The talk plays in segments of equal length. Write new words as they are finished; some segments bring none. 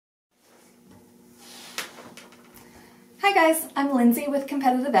Hi guys, I'm Lindsay with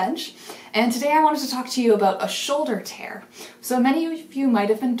Competitive Edge, and today I wanted to talk to you about a shoulder tear. So many of you might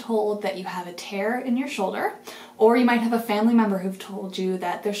have been told that you have a tear in your shoulder, or you might have a family member who've told you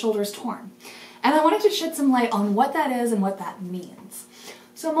that their shoulder is torn. And I wanted to shed some light on what that is and what that means.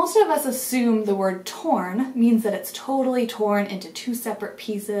 So most of us assume the word torn means that it's totally torn into two separate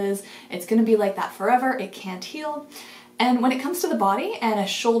pieces. It's going to be like that forever, it can't heal. And when it comes to the body and a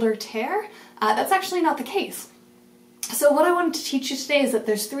shoulder tear, that's actually not the case. So what I wanted to teach you today is that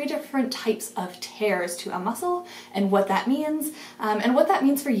there's 3 different types of tears to a muscle and what that means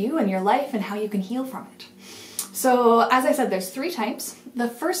for you and your life and how you can heal from it. So as I said, there's 3 types. The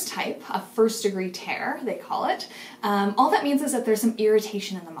first type, a first-degree tear, they call it, all that means is that there's some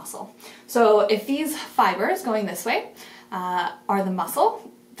irritation in the muscle. So if these fibers going this way are the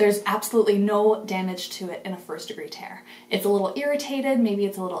muscle, there's absolutely no damage to it in a first-degree tear. It's a little irritated, maybe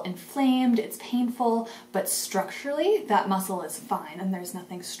it's a little inflamed, it's painful, but structurally that muscle is fine and there's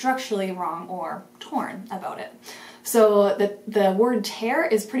nothing structurally wrong or torn about it. So the word tear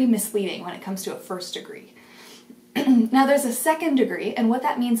is pretty misleading when it comes to a first degree. Now there's a second degree, and what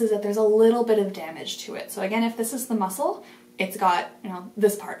that means is that there's a little bit of damage to it. So again, if this is the muscle, it's got,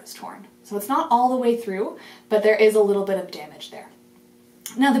 this part is torn. So it's not all the way through, but there is a little bit of damage there.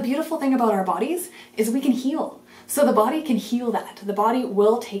 Now the beautiful thing about our bodies is we can heal. So the body can heal that. The body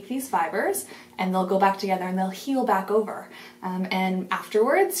will take these fibers and they'll go back together and they'll heal back over. And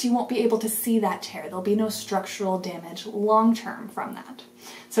afterwards you won't be able to see that tear. There'll be no structural damage long term from that.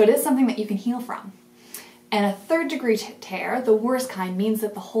 So it is something that you can heal from. And a third degree tear, the worst kind, means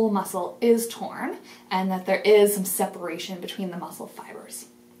that the whole muscle is torn and that there is some separation between the muscle fibers.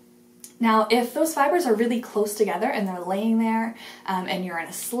 Now, if those fibers are really close together and they're laying there and you're in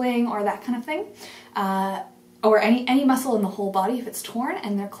a sling or that kind of thing, or any muscle in the whole body, if it's torn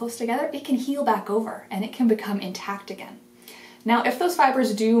and they're close together, it can heal back over and it can become intact again. Now, if those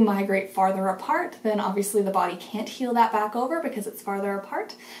fibers do migrate farther apart, then obviously the body can't heal that back over because it's farther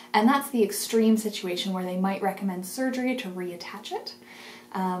apart, and that's the extreme situation where they might recommend surgery to reattach it.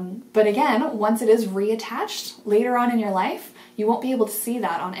 But again, once it is reattached, later on in your life, you won't be able to see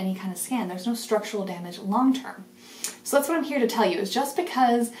that on any kind of scan. There's no structural damage long term. So that's what I'm here to tell you, is just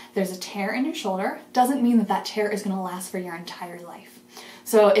because there's a tear in your shoulder doesn't mean that that tear is going to last for your entire life.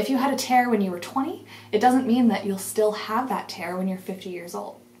 So if you had a tear when you were 20, it doesn't mean that you'll still have that tear when you're 50 years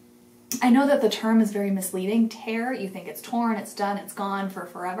old. I know that the term is very misleading. Tear, you think it's torn, it's done, it's gone for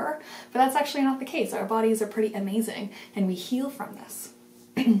forever, but that's actually not the case. Our bodies are pretty amazing and we heal from this.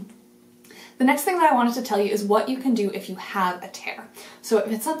 The next thing that I wanted to tell you is what you can do if you have a tear. So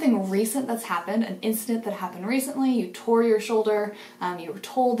if it's something recent that's happened, an incident that happened recently, you tore your shoulder, you were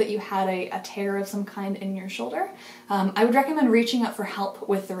told that you had a tear of some kind in your shoulder, I would recommend reaching out for help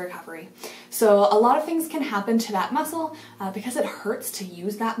with the recovery. So a lot of things can happen to that muscle because it hurts to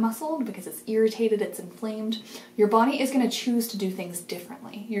use that muscle, because it's irritated, it's inflamed. Your body is going to choose to do things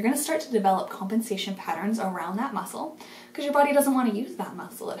differently. You're going to start to develop compensation patterns around that muscle because your body doesn't want to use that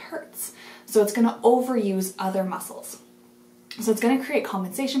muscle, it hurts. So it's going to overuse other muscles. So it's going to create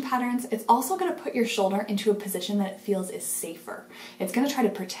compensation patterns. It's also going to put your shoulder into a position that it feels is safer. It's going to try to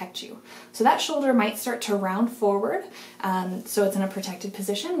protect you. So that shoulder might start to round forward, so it's in a protected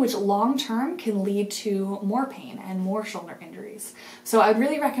position, which long term can lead to more pain and more shoulder injuries. So I'd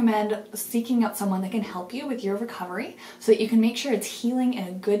really recommend seeking out someone that can help you with your recovery so that you can make sure it's healing in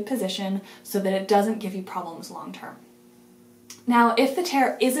a good position so that it doesn't give you problems long term. Now, if the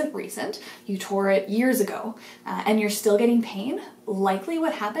tear isn't recent, you tore it years ago, and you're still getting pain, likely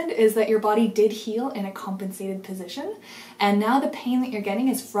what happened is that your body did heal in a compensated position, and now the pain that you're getting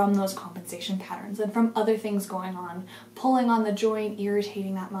is from those compensation patterns and from other things going on, pulling on the joint,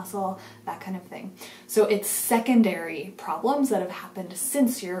 irritating that muscle, that kind of thing. So it's secondary problems that have happened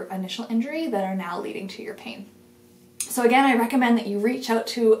since your initial injury that are now leading to your pain. So again, I recommend that you reach out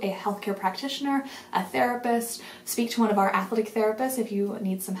to a healthcare practitioner, a therapist, speak to one of our athletic therapists if you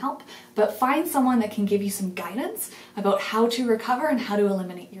need some help, but find someone that can give you some guidance about how to recover and how to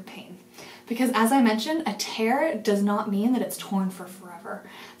eliminate your pain. Because as I mentioned, a tear does not mean that it's torn for forever.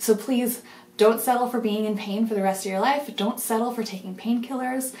 So please, don't settle for being in pain for the rest of your life. Don't settle for taking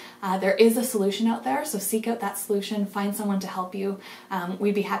painkillers. There is a solution out there, so seek out that solution. Find someone to help you.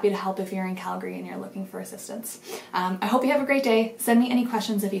 We'd be happy to help if you're in Calgary and you're looking for assistance. I hope you have a great day. Send me any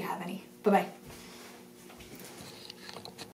questions if you have any. Bye-bye.